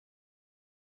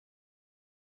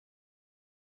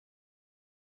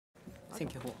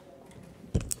Thank you for.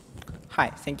 Hi,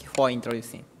 thank you for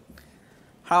introducing.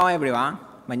 Hello everyone,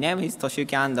 my name is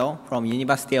Toshiyuki Ando from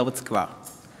University of Tsukuba,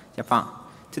 Japan.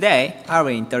 Today, I will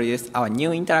introduce our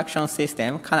new interaction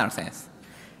system, CanalSense.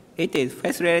 It is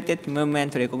face-related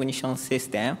movement recognition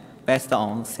system based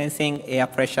on sensing air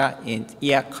pressure in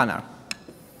ear canal.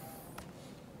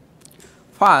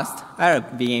 First, I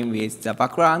will begin with the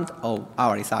background of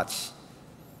our research.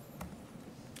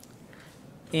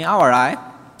 In our life,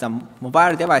 the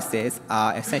mobile devices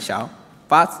are essential,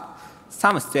 but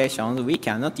some situations we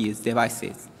cannot use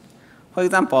devices. For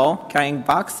example, carrying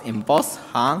bags in both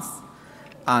hands,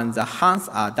 and the hands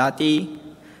are dirty,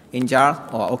 injured,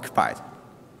 or occupied.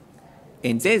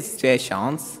 In these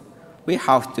situations, we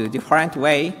have to different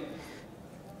way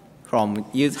from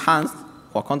use hands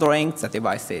for controlling the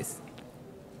devices.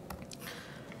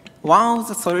 One of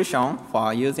the solutions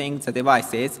for using the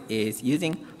devices is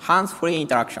using hands-free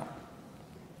interaction.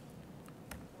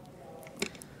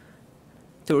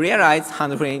 To realize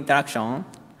hands-free interaction,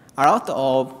 a lot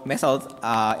of methods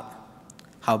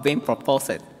have been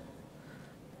proposed.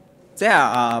 There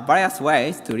are various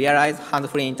ways to realize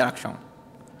hands-free interaction.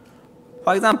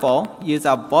 For example, use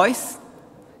of voice,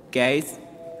 gaze,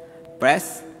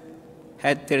 breath,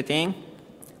 head tilting,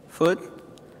 foot,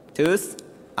 tooth,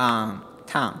 and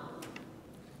tongue.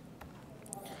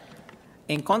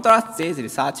 In contrast to these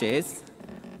researches,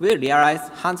 we realize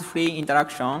hands-free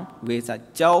interaction with the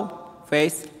jaw,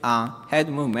 face, and head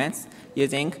movements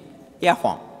using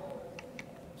earphones.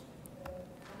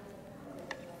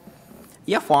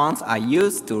 Earphones are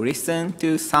used to listen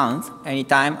to sounds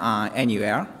anytime and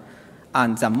anywhere,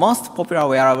 and the most popular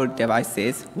wearable device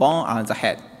is worn on the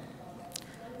head.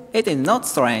 It is not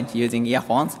strange using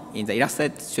earphones in the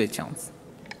illustrated situations.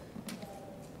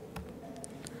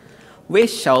 We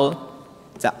show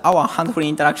our hands-free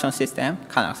interaction system,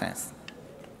 CanalSense.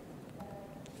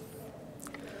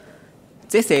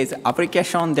 This is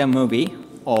application demo movie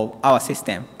of our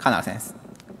system, CanalSense.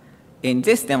 In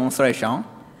this demonstration,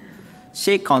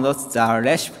 she conducts the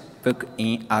recipe book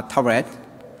in a tablet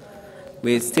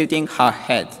with tilting her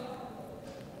head.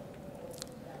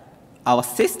 Our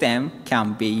system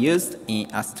can be used in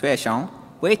a situation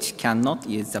which cannot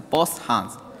use the both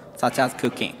hands, such as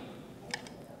cooking.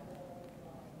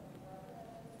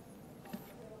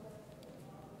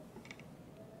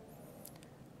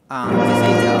 This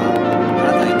is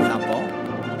another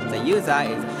example. The user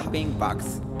is having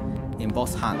bags in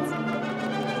both hands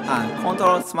and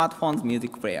controls smartphone's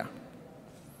music player.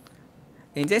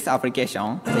 In this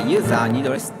application, the user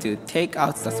needs to take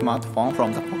out the smartphone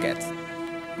from the pocket.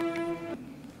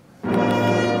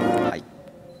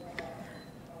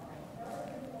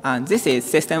 And this is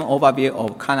system overview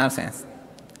of CanalSense.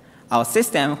 Our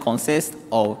system consists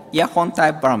of earphone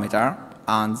type barometer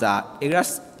and the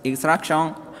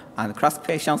extraction and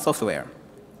classification software.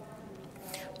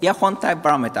 Earphone type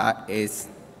barometer is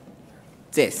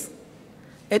this.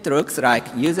 It looks like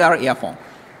user earphone.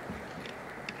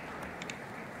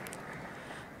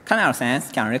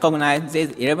 CanalSense can recognize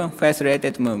these 11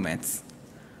 face-related movements: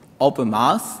 open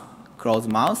mouth,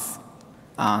 closed mouth,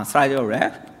 slide your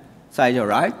left, slide your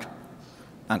right,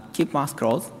 and keep mouth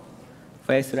closed,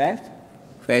 face left,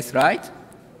 face right,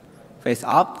 face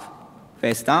up,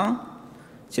 face down,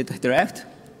 tilt head left,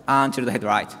 and tilt head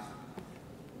right.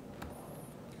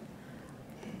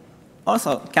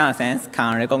 Also, CanalSense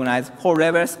can recognize 4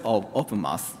 levels of open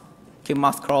mouth: keep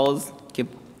mouth closed, keep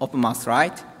open mouth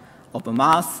right, open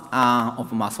mouth, and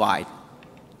open mouth wide.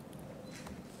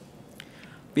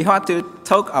 Before to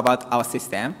talk about our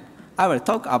system, I will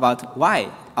talk about why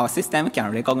our system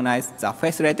can recognize the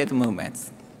face-related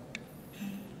movements.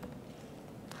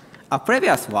 A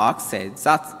previous work said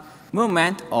that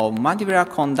movement of mandibular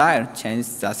condyle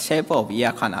changes the shape of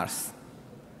ear canals.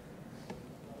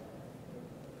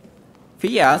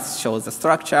 Figures show the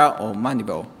structure of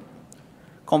mandible.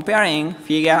 Comparing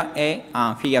figure A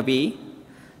and figure B,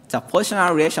 the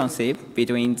positional relationship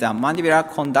between the mandibular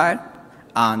condyle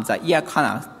and the ear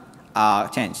canals are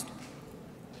changed.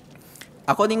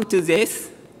 According to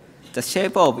this, the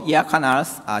shape of ear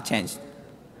canals are changed.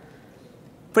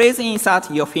 Please insert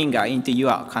your finger into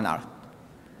your canal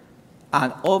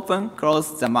and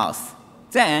close the mouth.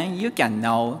 Then you can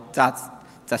know that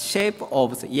the shape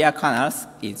of the ear canals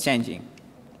is changing.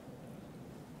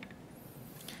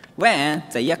 When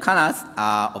the ear canals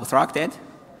are obstructed,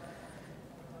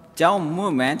 jaw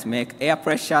movement makes air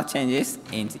pressure changes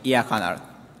in the ear canal.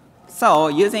 So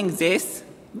using this,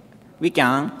 we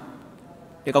can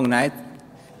recognize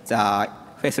the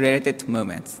face-related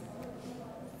movements.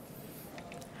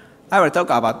 I will talk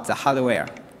about the hardware.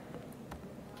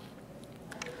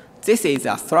 This is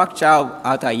a structure of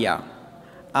outer ear,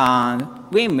 and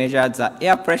we measure the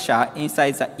air pressure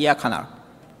inside the ear canal.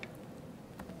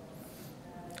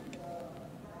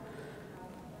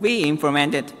 We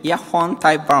implemented earphone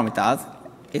type barometers.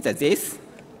 It's this.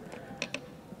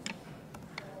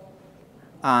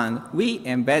 And we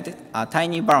embedded a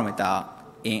tiny barometer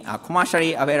in a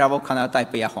commercially available canal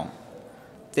type earphone.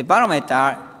 The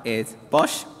barometer is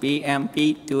Bosch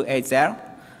BMP280,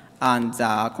 and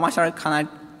the commercial canal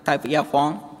type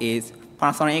earphone is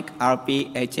Panasonic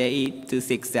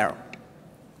RP-HAE260.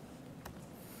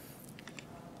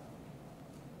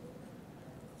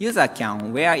 User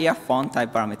can wear earphone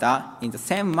type barometer in the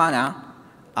same manner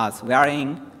as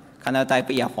wearing canal type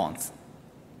earphones.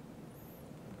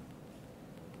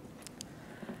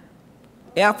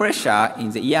 Air pressure in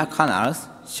the ear canals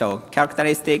show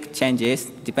characteristic changes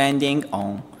depending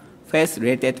on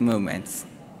face-related movements.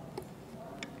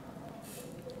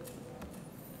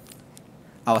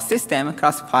 Our system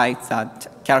classifies the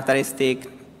characteristic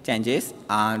changes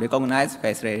and recognizes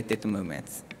face-related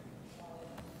movements.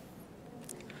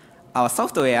 Our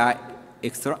software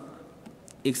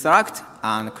extracts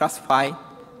and classifies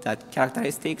the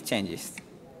characteristic changes.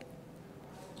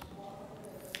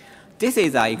 This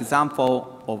is an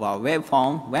example of a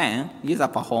waveform when user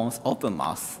performs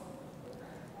OpenMouth.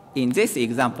 In this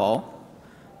example,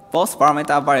 both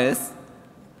barometer values,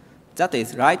 that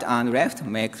is right and left,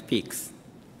 make peaks.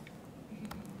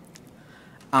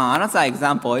 Another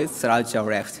example is slideshow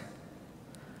left.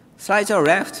 Slideshow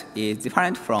left is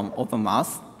different from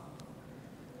OpenMouth.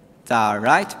 The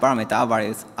right barometer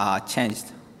values are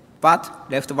changed, but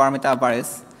left barometer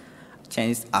values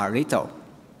changed a little.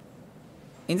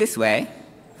 In this way,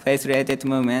 face-related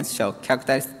movements show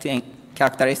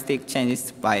characteristic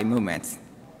changes by movements.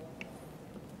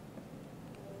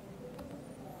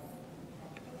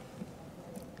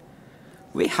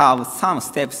 We have some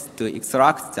steps to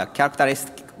extract the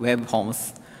characteristic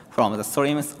waveforms from the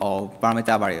streams of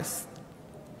barometer values.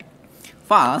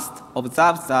 First,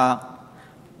 observe the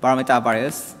barometer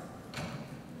values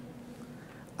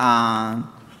and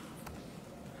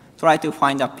try to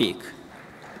find a peak.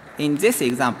 In this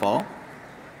example,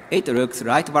 it looks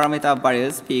right barometer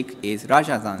value's peak is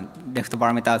larger than left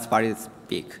barometer value's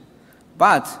peak.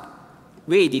 But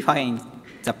we define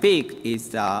the peak is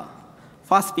the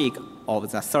first peak of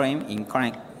the stream in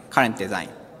current design.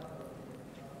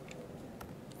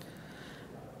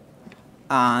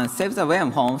 And save the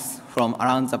waveforms from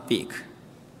around the peak.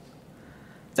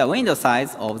 The window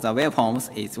size of the waveforms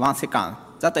is 1 second.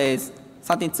 That is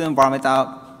 32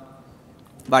 barometer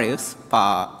values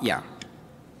per year.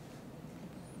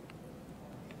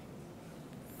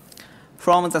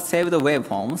 From the saved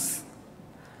waveforms,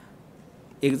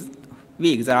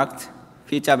 we extract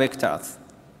future vectors.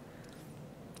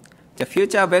 The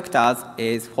future vectors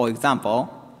is, for example,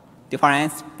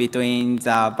 difference between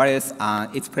the values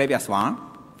and its previous one,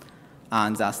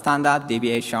 and the standard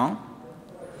deviation,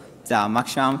 the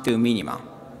maximum to minimum.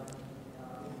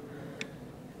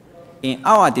 In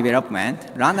our development,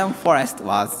 random forest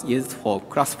was used for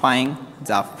classifying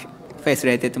the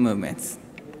face-related movements.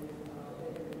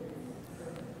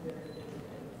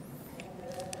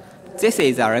 This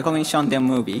is a recognition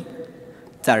demo movie.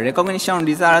 The recognition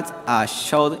results are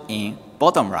shown in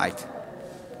bottom right.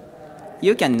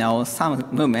 You can know some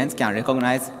movements can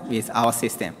recognize with our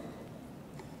system.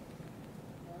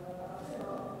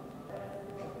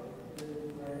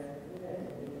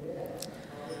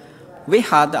 We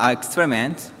had an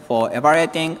experiment for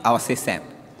evaluating our system.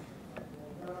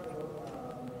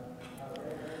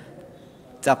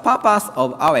 The purpose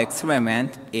of our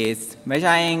experiment is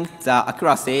measuring the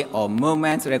accuracy of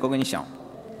movement recognition.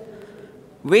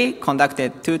 We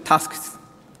conducted 2 tasks.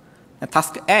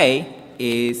 Task A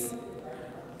is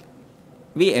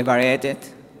we evaluated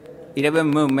 11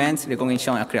 movements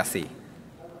recognition accuracy.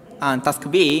 And task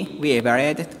B, we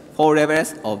evaluated 4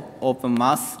 levels of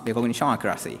OpenMouth recognition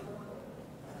accuracy.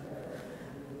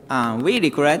 We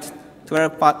recruited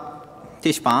 12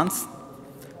 participants.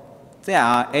 There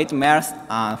are 8 males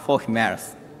and 4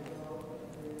 females.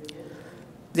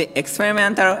 The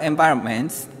experimental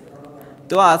environments,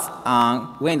 doors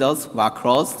and windows were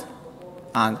closed,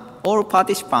 and all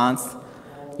participants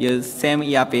used same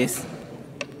earpiece.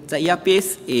 The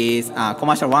earpiece is a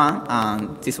commercial one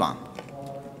and this one.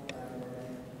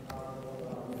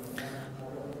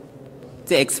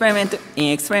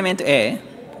 In experiment A,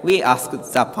 we asked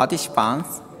the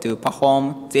participants to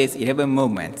perform these 11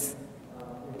 movements.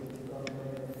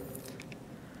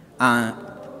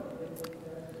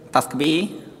 Task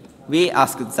B, we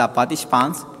asked the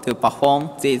participants to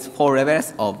perform these 4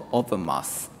 levels of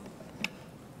OpenMouth.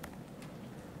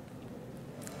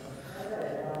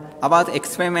 About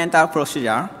experimental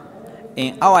procedure,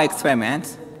 in our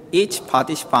experiment, each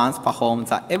participant performs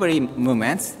the every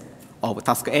movement of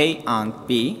task A and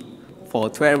B for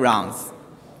 12 rounds.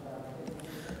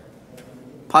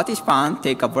 Participants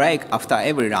take a break after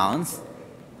every round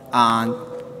and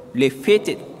refit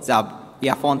the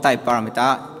earphone type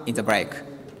parameter in the break.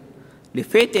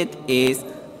 Refit is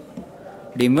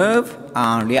remove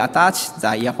and reattach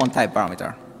the earphone type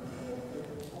parameter.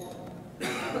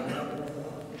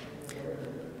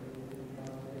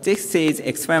 This is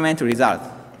experiment result.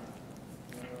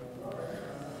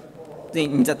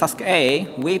 In the task A,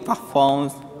 we perform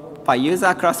per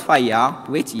user classifier,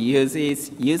 which uses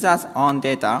users' own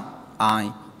data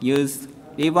and use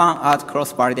even at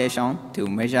cross-validation to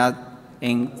measure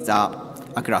in the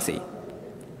accuracy.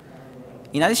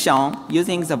 In addition,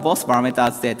 using the both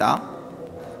barometers data,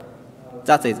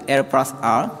 that is L plus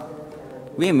R,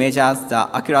 we measure the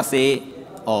accuracy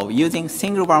of using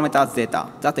single barometers data,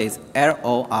 that is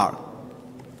LOR.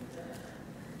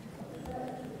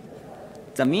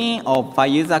 The mean of per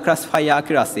user classifier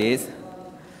accuracies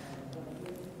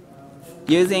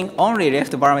using only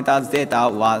left barometers data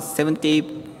was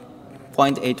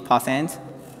 70.8%,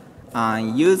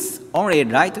 and use only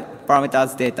right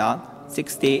barometers data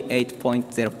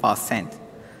 68.0%,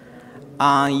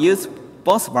 and use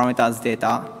both barometers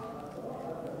data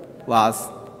was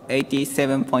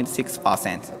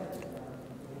 87.6%.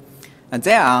 And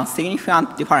there are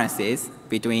significant differences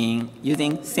between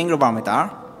using single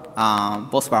barometer and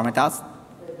both barometers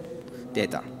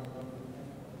data.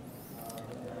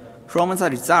 From the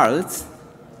results,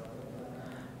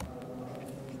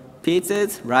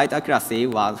 P2's right accuracy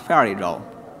was fairly low.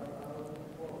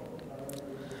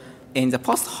 In the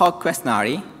post hoc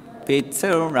questionnaire,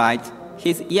 P2 writes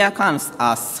his ear canals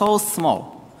are so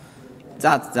small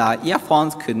that the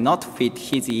earphones could not fit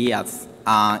his ears,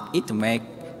 and it made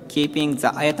keeping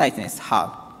the ear tightness hard.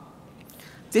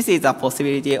 This is a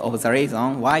possibility of the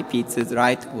reason why P2's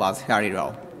right was fairly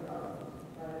low.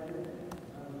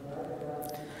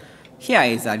 Here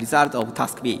is the result of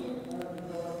task B.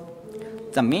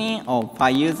 The mean of per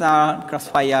user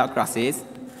classifier classes,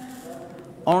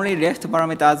 only left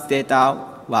barometers data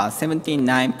was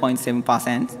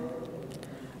 79.7%,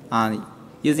 and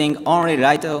using only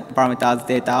right barometers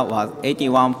data was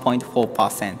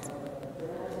 81.4%.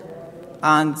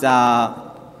 And the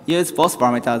use both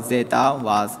barometers data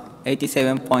was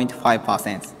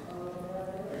 87.5%.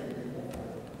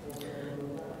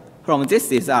 From this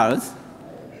result,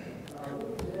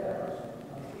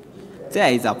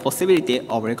 there is a possibility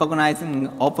of recognizing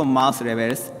OpenMouth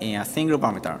levels in a single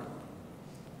barometer.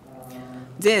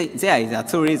 There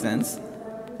is two reasons.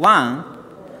 One,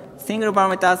 single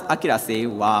barometers accuracy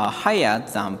were higher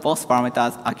than both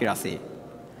barometers accuracy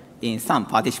in some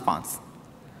participants.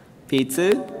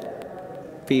 P2,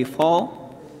 P4,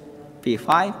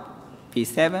 P5,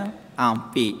 P7, and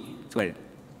P12.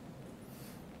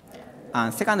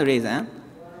 And second reason,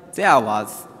 there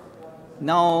was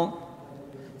no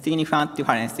significant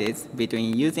differences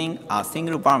between using a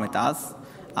single barometers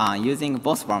and using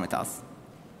both barometers.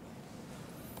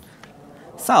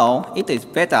 So it is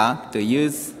better to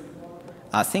use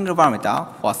a single barometer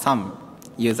for some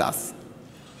users.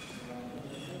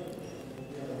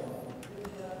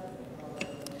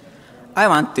 I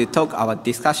want to talk about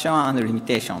discussion and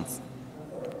limitations.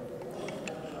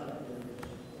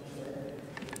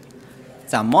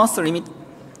 The most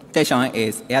limitation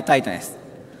is airtightness.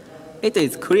 It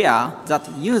is clear that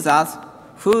users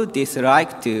who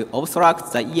dislike to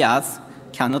obstruct the ears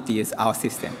cannot use our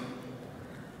system.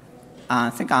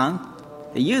 And second,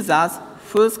 the users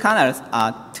whose canals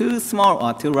are too small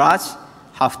or too large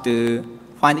have to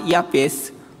find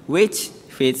earpiece which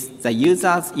fits the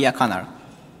user's ear canal.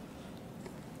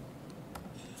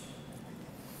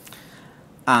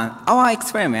 And our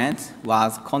experiment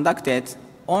was conducted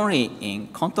only in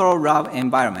control lab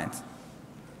environment.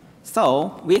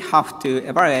 So we have to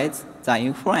evaluate the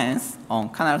influence on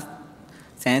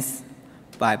CanalSense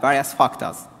by various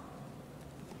factors.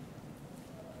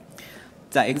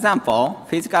 The example,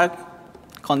 physical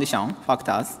condition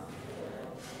factors,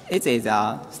 it is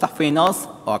a stuffy nose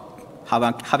or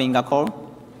having a cold.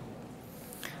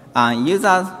 And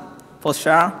user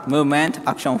posture, movement,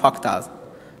 action factors,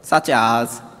 such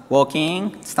as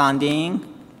walking, standing,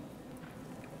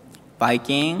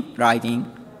 biking,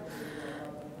 riding.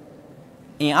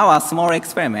 In our small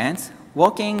experiment,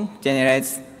 walking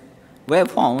generates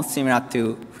waveforms similar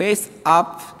to face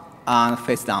up and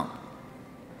face down.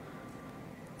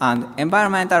 And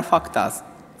environmental factors,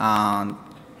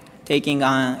 taking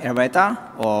an elevator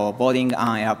or boarding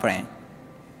an airplane.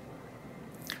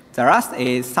 The last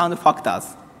is sound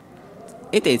factors,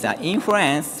 it is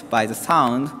influenced by the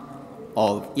sound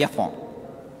of earphone.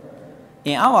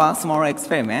 In our small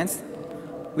experiments,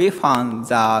 we found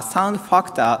the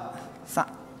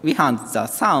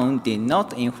sound did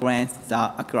not influence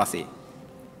the accuracy.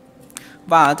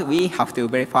 But we have to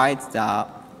verify the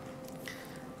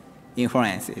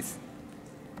influences.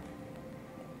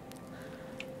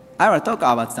 I will talk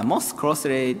about the most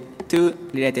closely two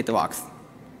related works.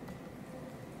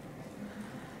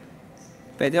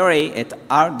 Pedori et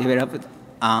al. Developed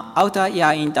an outer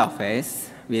ear interface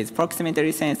with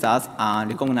proximity sensors and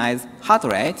recognize heart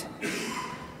rate,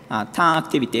 turn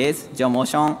activities, jaw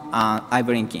motion, and eye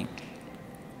blinking.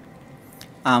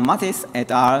 And Mattis et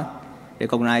al.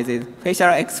 Recognizes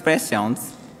facial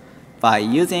expressions by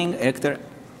using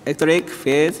electric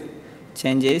field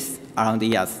changes around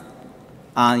the ears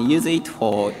and use it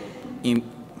for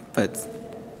inputs.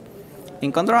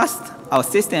 In contrast, our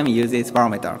system uses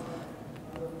barometer.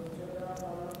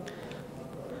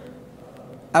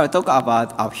 I will talk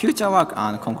about our future work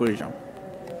and conclusion.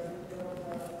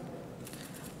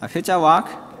 Our future work,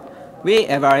 we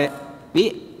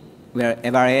will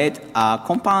evaluate a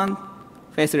compound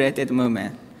face-related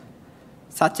movement,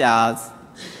 such as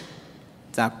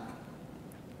the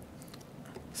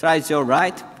slide jaw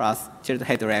right plus tilt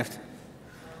head left.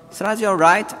 Slide jaw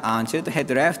right and tilt head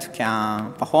left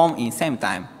can perform in same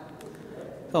time.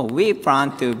 So we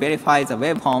plan to verify the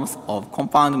waveforms of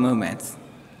compound movements.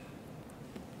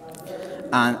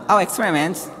 And our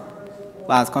experiment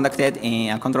was conducted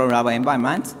in a controlled lab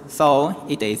environment, so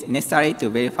it is necessary to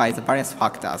verify the various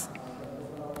factors.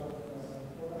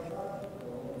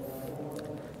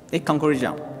 In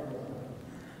conclusion,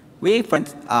 we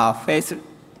present a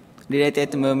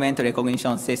face-related movement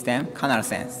recognition system,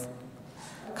 CanalSense.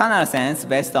 CanalSense,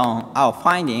 based on our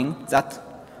finding that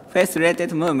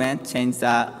face-related movement changes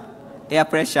the air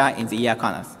pressure in the ear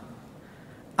canals.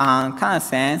 And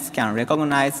CanalSense can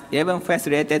recognize 11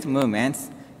 face-related movements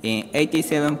in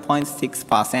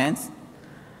 87.6%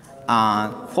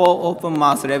 and 4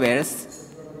 OpenMouth levels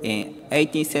in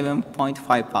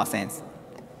 87.5%.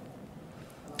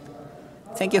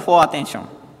 Thank you for attention.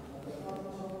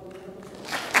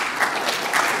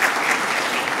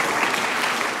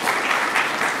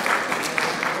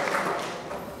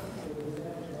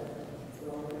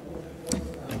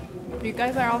 You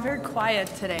guys are all very quiet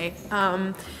today.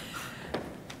 I've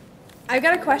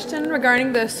got a question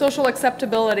regarding the social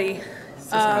acceptability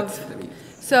of.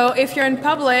 So if you're in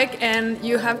public and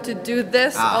you have to do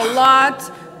this a lot,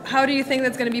 how do you think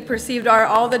that's going to be perceived? Are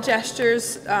all the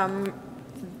gestures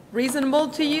reasonable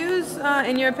to use,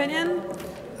 in your opinion?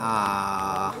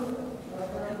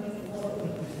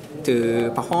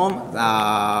 To perform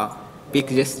big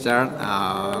gesture,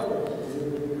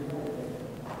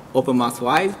 open mouth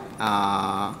wide,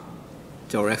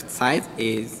 the left side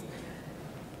it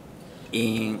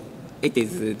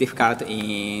is difficult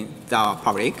in the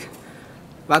public,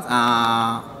 but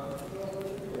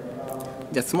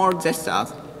the small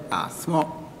gestures,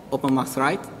 small open mouth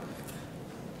right,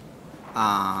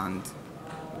 and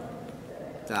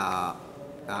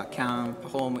can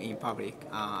perform in public,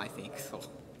 I think so.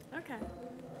 Okay.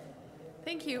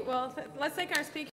 Thank you. Well, let's take our speaker.